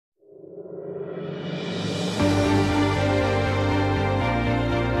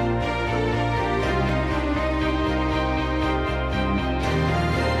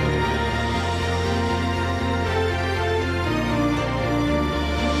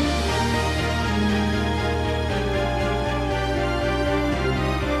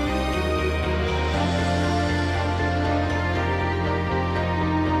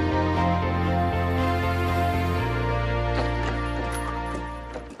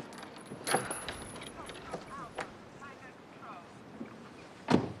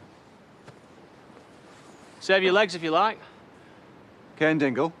Save your legs if you like. Cain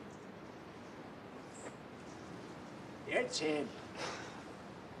Dingle. Yeah, it's him.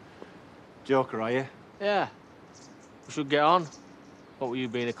 Joker, are you? Yeah. We should get on. What were you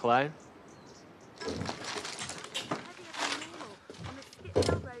being a clown?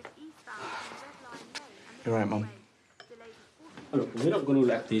 You're right, Mum. Look, we're not going to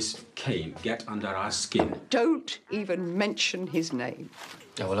let this Cain get under our skin. Don't even mention his name.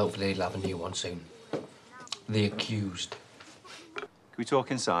 Yeah, well, hopefully he'll have a new one soon. The accused. Can we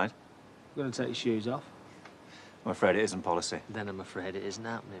talk inside? You're going to take your shoes off? I'm afraid it isn't policy. Then I'm afraid it isn't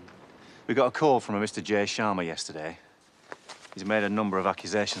happening. We got a call from a Mr. J. Sharma yesterday. He's made a number of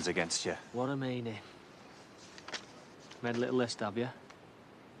accusations against you. What a meanie. Made a little list, have you?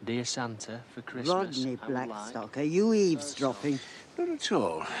 Dear Santa, for Christmas. Rodney Blackstock, are you eavesdropping? Not at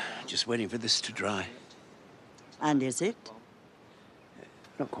all. Just waiting for this to dry. And is it?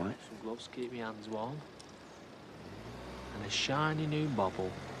 Not quite. Some gloves to keep my hands warm. And a shiny new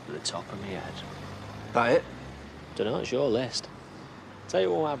bobble at the top of my head. That it? Dunno, it's your list. Tell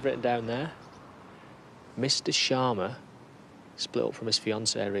you what I've written down there. Mr. Sharma split up from his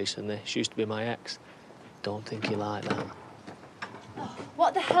fiancée recently. She used to be my ex. Don't think he liked that.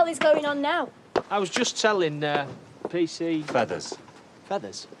 What the hell is going on now? I was just telling PC... Feathers.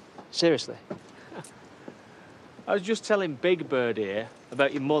 Feathers? Seriously? I was just telling Big Bird here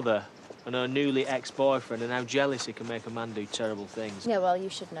about your mother and her newly ex-boyfriend and how jealous he can make a man do terrible things. Yeah, well, you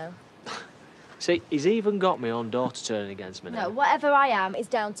should know. See, he's even got my own daughter turning against me now. No, whatever I am is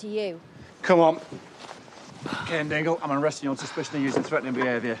down to you. Come on. Cain Dingle, I'm arresting you on suspicion of using threatening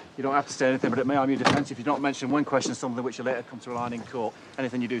behaviour. You don't have to say anything, but it may harm your defence if you don't mention one question something which you later come to rely on in court.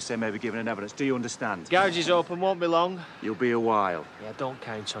 Anything you do say may be given in evidence. Do you understand? Garage is open, won't be long. You'll be a while. Yeah, don't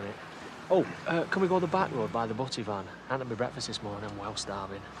count on it. Oh, can we go the back road by the butty van? I hadn't had my breakfast this morning, I'm well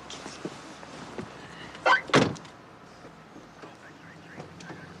starving.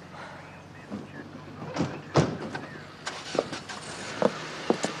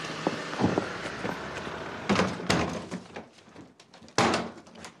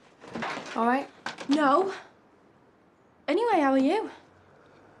 All right? No. Anyway, how are you?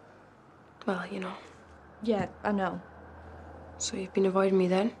 Well, you know. Yeah, I know. So you've been avoiding me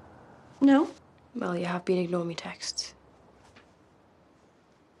then? No. Well, you have been ignoring me texts.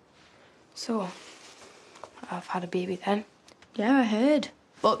 So, I've had a baby then? Yeah, I heard.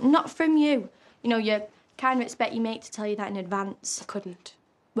 But not from you. You know, you kind of expect your mate to tell you that in advance. I couldn't.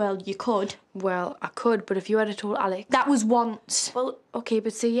 Well, you could. Well, I could, but if you had told Alex... That was once. Well, OK,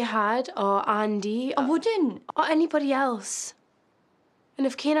 but say you had, or Andy... I wouldn't. Or anybody else. And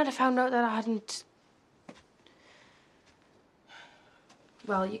if Cain had found out that I hadn't...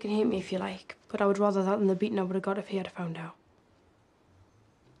 Well, you can hate me if you like, but I would rather that than the beating I would have got if he had found out.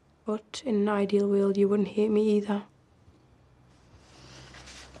 But in an ideal world, you wouldn't hate me either.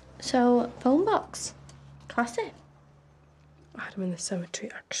 So, phone box. Classy. I had him in the cemetery,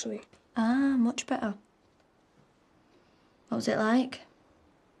 actually. Ah, much better. What was it like?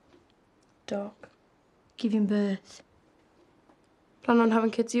 Dark. Giving birth. Plan on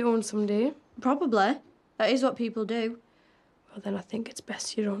having kids of your own someday? Probably. That is what people do. Well, then I think it's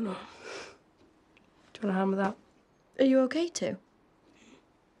best you don't know. Do you want to hammer that? Are you okay to?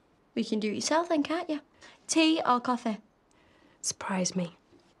 You can do it yourself then, can't you? Tea or coffee? Surprise me.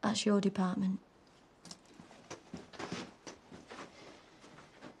 That's your department.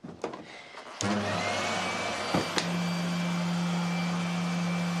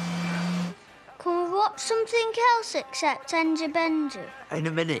 Can we watch something else except Enja Benja? In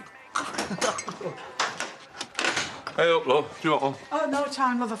a minute. Hey up, love. Do you want one? Oh, no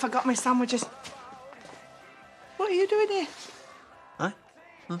time, love. I forgot my sandwiches. What are you doing here? Huh?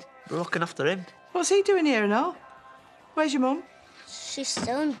 We're looking after him. What's he doing here and all? Where's your mum? She's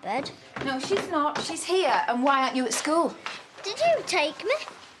still in bed. No, she's not. She's here. And why aren't you at school? Did you take me?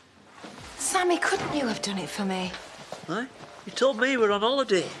 Sammy, couldn't you have done it for me? Huh? You told me we're on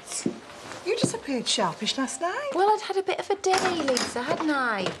holiday. You disappeared sharpish last night. Well, I'd had a bit of a day, Lisa, hadn't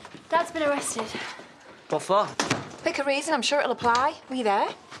I? Dad's been arrested. What for? Pick a reason, I'm sure it'll apply. Were you there?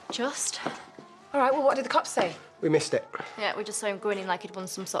 Just. All right, well, what did the cops say? We missed it. Yeah, we just saw him grinning like he'd won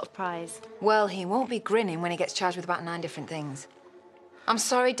some sort of prize. Well, he won't be grinning when he gets charged with about 9 different things. I'm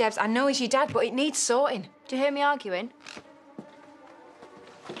sorry, Debs, I know he's your dad, but it needs sorting. Do you hear me arguing?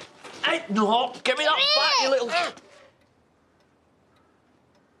 Hey, no! Get me that back, you little...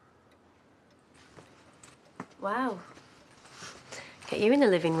 Wow. Get you in the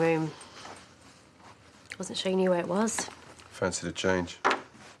living room. Wasn't sure you knew where it was. Fancy the change.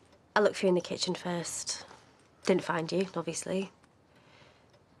 I looked for you in the kitchen first. Didn't find you, obviously.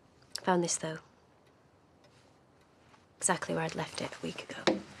 Found this, though. exactly where I'd left it a week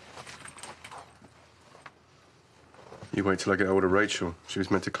ago. You wait till I get hold of Rachel. She was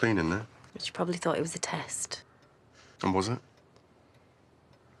meant to clean in there. She probably thought it was a test. And was it?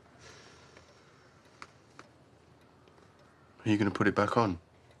 Are you going to put it back on?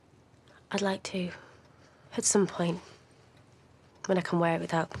 I'd like to, at some point, when I can wear it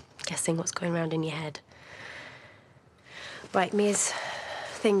without guessing what's going around in your head. Right, Mia's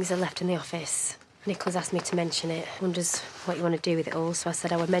things are left in the office. Nicholas asked me to mention it. Wonders what you want to do with it all, so I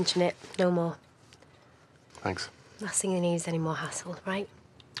said I would mention it, no more. Thanks. Last thing he needs any more hassle, right?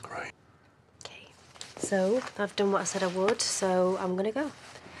 Right. Okay. So, I've done what I said I would, so I'm gonna go.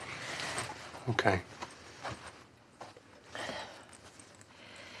 Okay.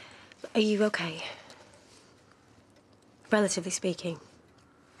 Are you okay? Relatively speaking.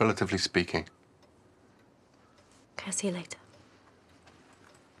 Relatively speaking. Okay, I'll see you later.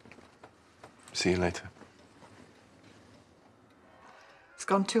 See you later. It's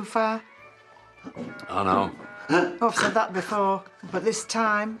gone too far. I know. Oh, I've said that before, but this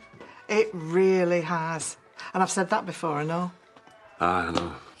time, it really has. And I've said that before, I know. I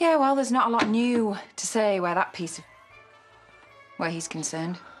know. Yeah, well, there's not a lot new to say where he's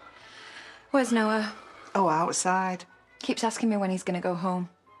concerned. Where's Noah? Oh, outside. Keeps asking me when he's going to go home.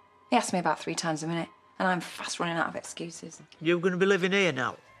 He asks me about 3 times a minute, and I'm fast running out of excuses. You're going to be living here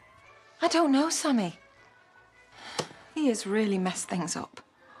now? I don't know, Sammy. He has really messed things up.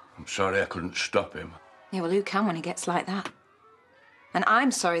 I'm sorry I couldn't stop him. Yeah, well, who can when he gets like that? And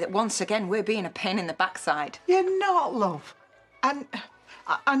I'm sorry that once again we're being a pain in the backside. You're not, love. And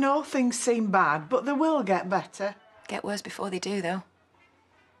I know things seem bad, but they will get better. Get worse before they do, though.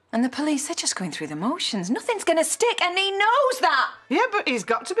 And the police, they're just going through the motions. Nothing's going to stick, and he knows that! Yeah, but he's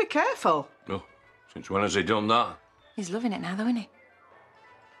got to be careful. Oh, since when has he done that? He's loving it now, though, isn't he?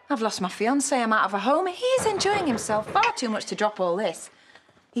 I've lost my fiancé, I'm out of a home. He is enjoying himself far too much to drop all this.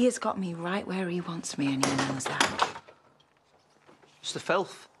 He has got me right where he wants me, and he knows that. It's the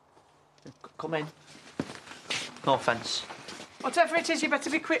filth. Come in. No offence. Whatever it is, you better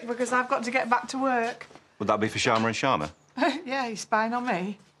be quick, because I've got to get back to work. Would that be for Sharma and Sharma? Yeah, he's spying on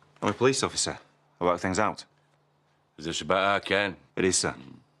me. I'm a police officer. I work things out. Is this about our Cain? It is, sir.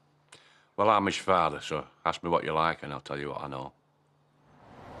 Well, I'm his father, so ask me what you like and I'll tell you what I know.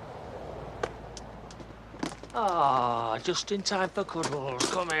 Ah, just in time for cuddles.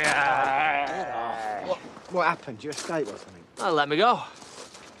 Come here. Get off. What happened? Did you escape or something? Oh, let me go.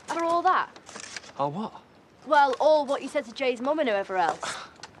 After all that? Oh, what? Well, all what you said to Jay's mum and whoever else.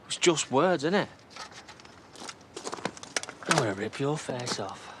 It's just words, isn't it? I'm gonna rip your face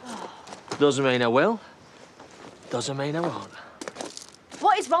off. Doesn't mean I will. Doesn't mean I won't.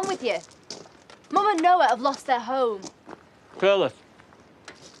 What is wrong with you? Mum and Noah have lost their home. Curleth.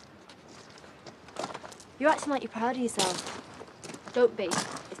 You're acting like you're proud of yourself. Don't be. It's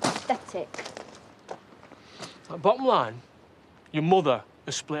pathetic. Bottom line, your mother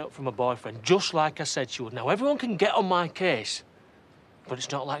has split up from her boyfriend, just like I said she would. Now, everyone can get on my case, but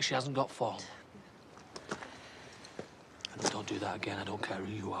it's not like she hasn't got form. And don't do that again. I don't care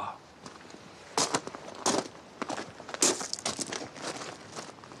who you are.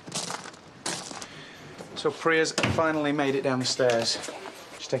 So Priya's finally made it down the stairs.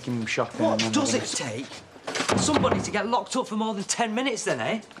 She's taking him shopping. What does it take somebody to get locked up for more than 10 minutes then,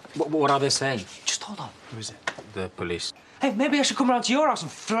 eh? What are they saying? Just hold on. Who is it? The police. Hey, maybe I should come round to your house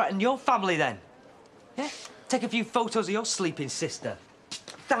and threaten your family then. Yeah? Take a few photos of your sleeping sister.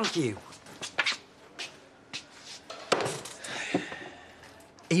 Thank you.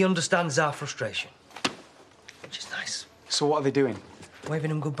 He understands our frustration, which is nice. So what are they doing?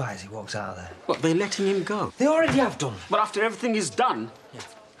 Waving him goodbye as he walks out of there. What, they're letting him go? They already have done. But after everything is done? Yeah.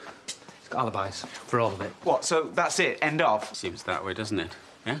 He's got alibis for all of it. What, so that's it? End of? Seems that way, doesn't it?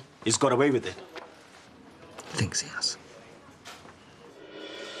 Yeah? He's got away with it. Thinks he has.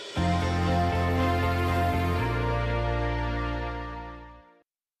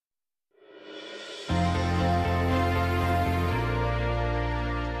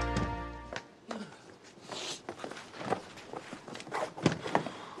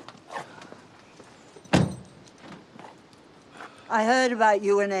 I heard about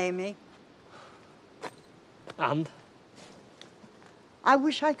you and Amy. And? I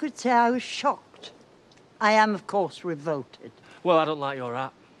wish I could say I was shocked. I am, of course, revolted. Well, I don't like your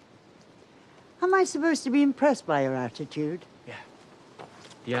rap. Am I supposed to be impressed by your attitude?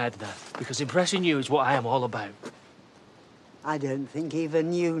 Yeah, Edna, because impressing you is what I am all about. I don't think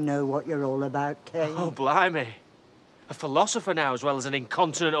even you know what you're all about, Cain. Oh, blimey. A philosopher now, as well as an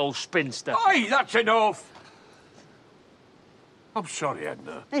incontinent old spinster. Oi, that's enough! I'm sorry,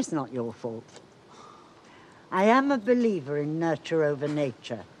 Edna. It's not your fault. I am a believer in nurture over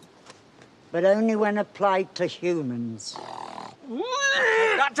nature, but only when applied to humans.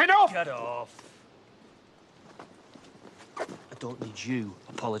 That's enough! Get off. I don't need you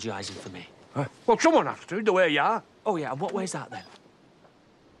apologising for me. Well, someone has to, the way you are. Oh, yeah, and what way's that, then?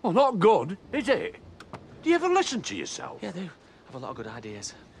 Well, not good, is it? Do you ever listen to yourself? Yeah, I do. I have a lot of good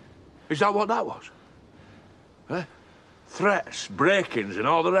ideas. Is that what that was? Threats, break-ins and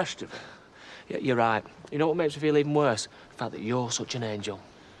all the rest of it? Yeah, you're right. You know what makes me feel even worse? The fact that you're such an angel.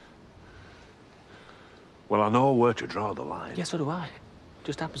 Well, I know where to draw the line. Yeah, so do I.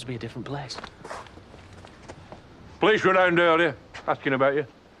 Just happens to be a different place. Police were down earlier, asking about you.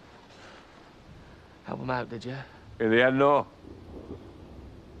 Help them out, did you? In the end, no.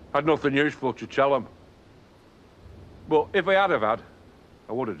 Had nothing useful to tell them. But if I had have had,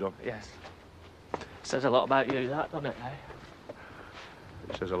 I would have done. Yes. Says a lot about you, that, doesn't it, eh?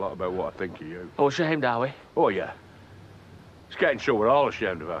 It says a lot about what I think of you. Oh, ashamed, are we? Oh, yeah. It's getting so we're all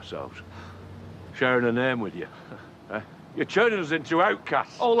ashamed of ourselves. Sharing a name with you. You're turning us into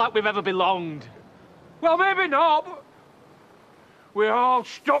outcasts. Oh, like we've ever belonged. Well, maybe not, but we're all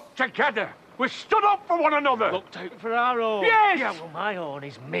stuck together. We stood up for one another. Looked out for our own. Yes! Yeah, well, my own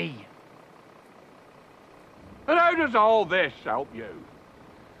is me. And how does all this help you?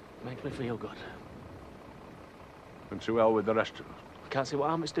 Makes me feel good. And to hell with the rest of us. I can't see what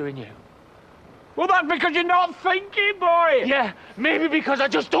harm it's doing you. Well, that's because you're not thinking, boy. Yeah, maybe because I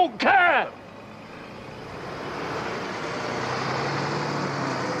just don't care.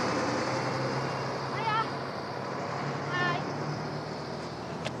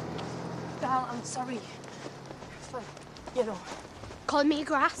 Belle, I'm sorry. For, you know. Calling me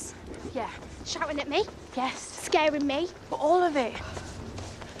grass? Yeah. Shouting at me? Yes. Scaring me? But all of it.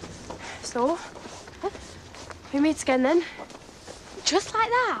 So, we meet again then? Just like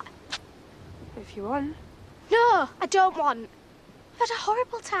that? If you want. No, I don't want. I've had a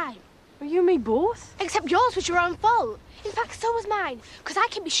horrible time. Well, you and me both. Except yours was your own fault. In fact, so was mine. Because I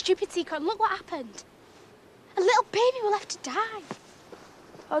kept my stupid secret and look what happened. A little baby was left to die.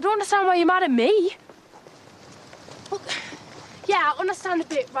 I don't understand why you're mad at me. Well, yeah, I understand a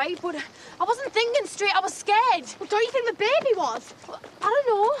bit, right? But I wasn't thinking straight. I was scared. Well, don't you think the baby was? I don't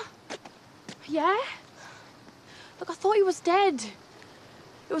know. Yeah? Look, I thought he was dead.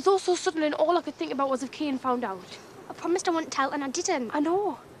 It was all so sudden and all I could think about was if Cain found out. I promised I wouldn't tell and I didn't. I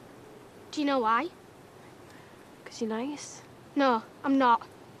know. Do you know why? Because you're nice. No, I'm not.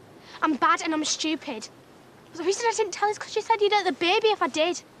 I'm bad and I'm stupid. The reason I didn't tell is because you said you'd hurt the baby if I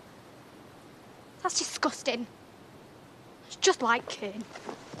did. That's disgusting. It's just like Cain.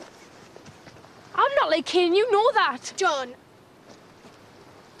 I'm not like Cain, you know that. Don't.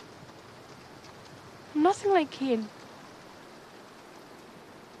 I'm nothing like Cain.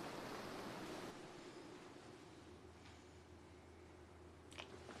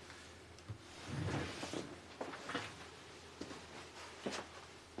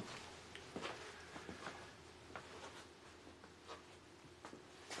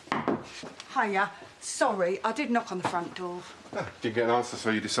 Hiya. Sorry, I did knock on the front door. Oh, didn't get an answer, so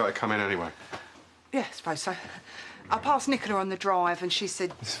you decided to come in anyway. Yeah, I suppose so. I passed Nicola on the drive and she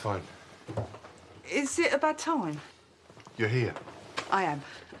said... It's fine. Is it a bad time? You're here. I am.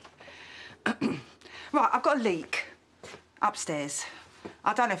 Right, I've got a leak upstairs.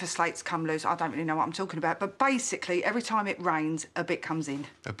 I don't know if a slate's come loose. I don't really know what I'm talking about. But basically, every time it rains, a bit comes in.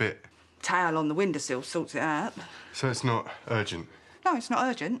 A bit? Towel on the windowsill sorts it out. So it's not urgent? No, it's not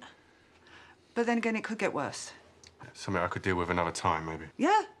urgent. But then again, it could get worse. Something I could deal with another time, maybe.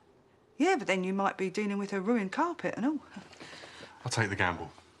 Yeah. Yeah, but then you might be dealing with a ruined carpet and all. I'll take the gamble.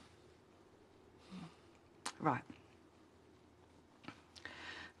 Right.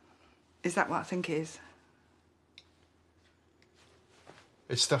 Is that what I think it is?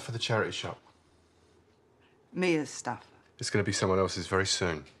 It's stuff for the charity shop. Mia's stuff. It's going to be someone else's very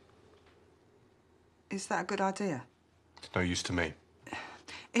soon. Is that a good idea? It's no use to me.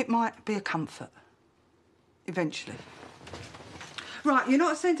 It might be a comfort. Eventually. Right, you're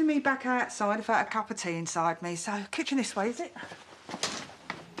not sending me back outside without a cup of tea inside me, so kitchen this way, is it?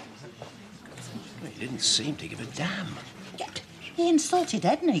 He didn't seem to give a damn. Yet, he insulted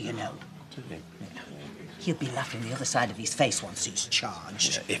Edna, you know. He'll be laughing the other side of his face once he's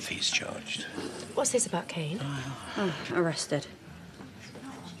charged. Yeah, if he's charged. What's this about Cain? Oh, arrested.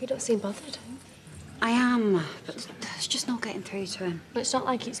 You don't seem bothered. I am, but there's just no getting through to him. But it's not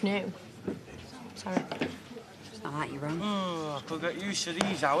like it's new. Sorry. It's not like you're wrong. I could get used to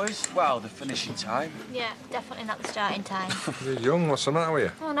these hours. Well, the finishing time. Yeah, definitely not the starting time. You're young. What's the matter with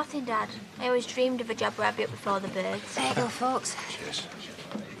you? Oh, nothing, Dad. I always dreamed of a job where I'd be up before the birds. There you go, folks. Cheers.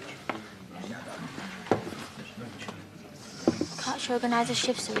 she organise a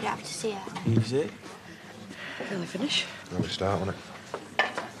shift so we don't have to see her? Easy. Early finish. Early start on it.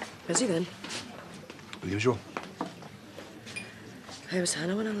 Busy then. The usual. How was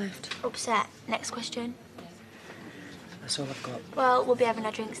Hannah when I left? Upset. Next question. That's all I've got. Well, we'll be having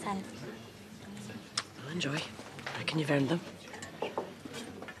our drinks then. I'll enjoy. Reckon you've earned them.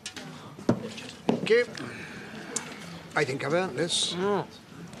 Thank you. I think I've earned this.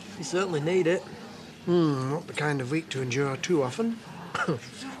 You certainly need it. Not the kind of week to endure too often.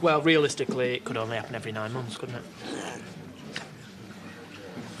 Well, realistically, it could only happen every 9 months, couldn't it?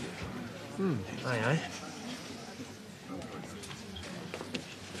 Aye, aye.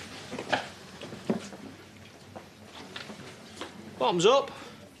 Bottoms up.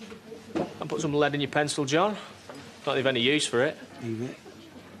 I'll put some lead in your pencil, John. Not that you've any use for it. Leave it.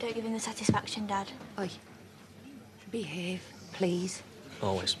 Don't give him the satisfaction, Dad. Oi. Behave, please.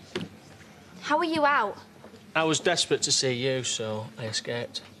 Always. How are you out? I was desperate to see you, so I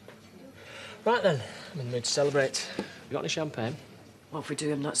escaped. Right then, I'm in the mood to celebrate. You got any champagne? What if we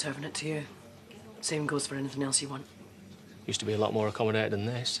do? I'm not serving it to you. Same goes for anything else you want. Used to be a lot more accommodated than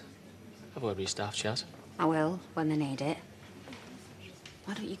this. Have a word with your staff, Chaz. I will, when they need it.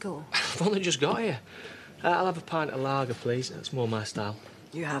 Why don't you go? I've only just got here. I'll have a pint of lager, please. That's more my style.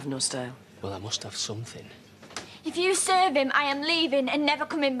 You have no style. Well, I must have something. If you serve him, I am leaving and never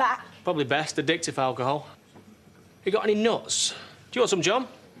coming back. Probably best, addictive alcohol. You got any nuts? Do you want some, John?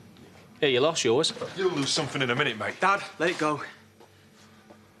 Here, you lost yours. You'll lose something in a minute, mate. Dad, let it go.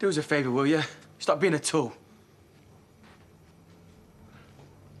 Do us a favour, will you? Stop being a tool.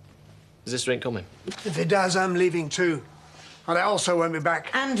 Is this drink coming? If it does, I'm leaving too. And I also won't be back.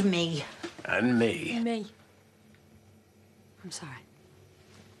 And me. And me. Me. I'm sorry.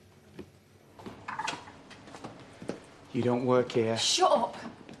 You don't work here. Shut up!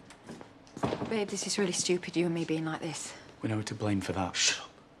 Babe, this is really stupid, you and me being like this. We know who to blame for that. Shut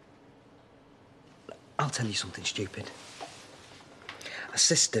up. I'll tell you something stupid. A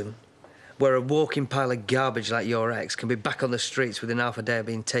system where a walking pile of garbage like your ex can be back on the streets within half a day of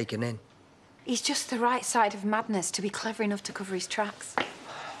being taken in. He's just the right side of madness to be clever enough to cover his tracks.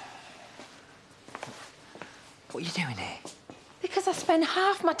 What are you doing here? Because I spend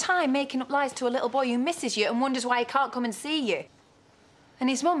half my time making up lies to a little boy who misses you and wonders why he can't come and see you. And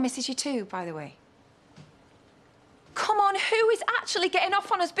his mum misses you too, by the way. Come on, who is actually getting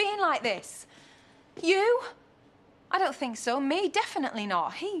off on us being like this? You? I don't think so. Me, definitely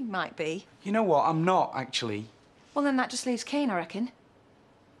not. He might be. You know what? I'm not, actually. Well, then that just leaves Cain, I reckon.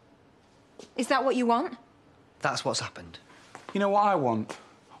 Is that what you want? That's what's happened. You know what I want?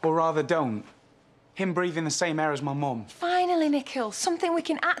 Or rather, don't. Him breathing the same air as my mum. Finally, Nikhil, something we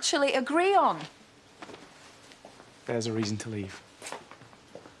can actually agree on. There's a reason to leave.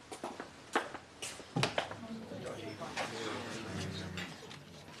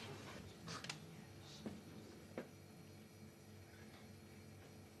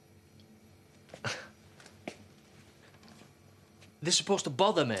 This supposed to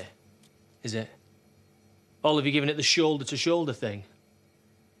bother me, is it? All of you giving it the shoulder-to-shoulder thing.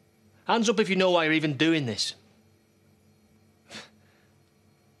 Hands up if you know why you're even doing this. You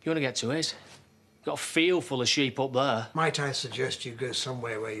want to get to it? You've got a field full of sheep up there. Might I suggest you go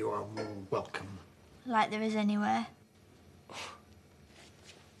somewhere where you are more welcome? Like there is anywhere.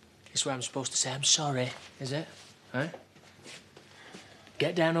 This is where I'm supposed to say I'm sorry, is it? Huh?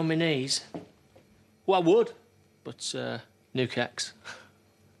 Get down on my knees. Well, I would, but, new kecks.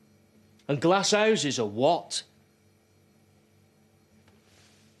 And glass houses are what?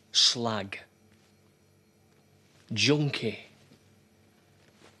 Slag. Junkie.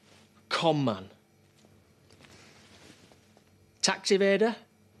 Con man. Tax evader.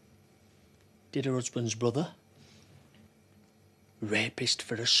 Did her husband's brother. Rapist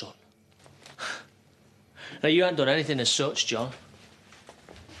for a son. Now, you haven't done anything as such, John.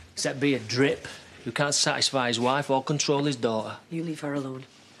 Except be a drip who can't satisfy his wife or control his daughter. You leave her alone.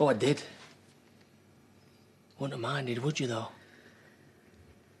 Oh, I did. Wouldn't have minded, would you, though?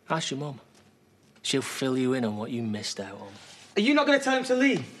 Ask your mum. She'll fill you in on what you missed out on. Are you not going to tell him to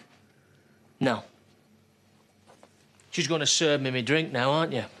leave? No. She's going to serve me my drink now,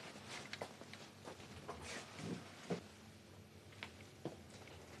 aren't you?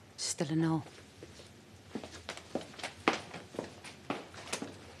 Still a no.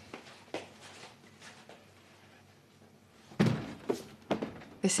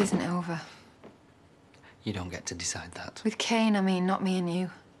 This isn't over. You don't get to decide that. With Cain, I mean, not me and you.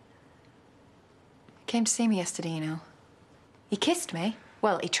 He came to see me yesterday, you know. He kissed me.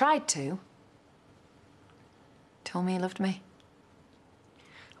 Well, he tried to. Told me he loved me.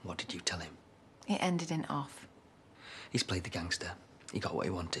 What did you tell him? It ended in off. He's played the gangster. He got what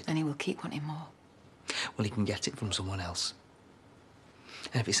he wanted. And he will keep wanting more. Well, he can get it from someone else.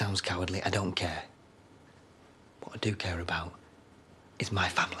 And if it sounds cowardly, I don't care. What I do care about is my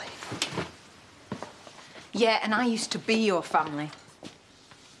family. Yeah, and I used to be your family.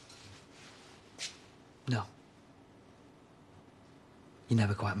 No. You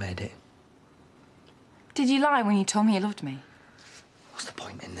never quite made it. Did you lie when you told me you loved me? What's the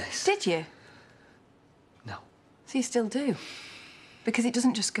point in this? Did you? No. So you still do? Because it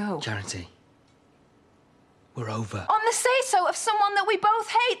doesn't just go. Charity. We're over. On the say-so of someone that we both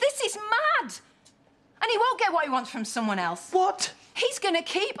hate. This is mad. And he won't get what he wants from someone else. What? He's gonna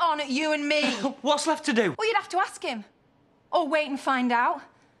keep on at you and me. What's left to do? Well, you'd have to ask him. Or wait and find out.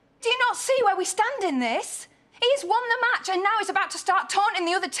 Do you not see where we stand in this? He's won the match and now he's about to start taunting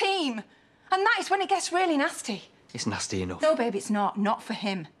the other team. And that is when it gets really nasty. It's nasty enough. No, babe, it's not. Not for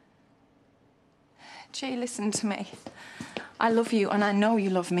him. Jay, listen to me. I love you and I know you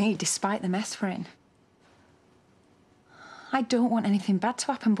love me, despite the mess we're in. I don't want anything bad to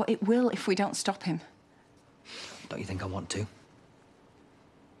happen, but it will if we don't stop him. Don't you think I want to?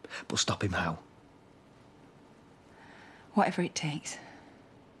 But stop him how? Whatever it takes.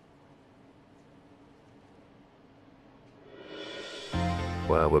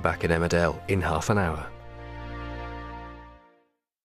 Well, we're back in Emmerdale in half an hour.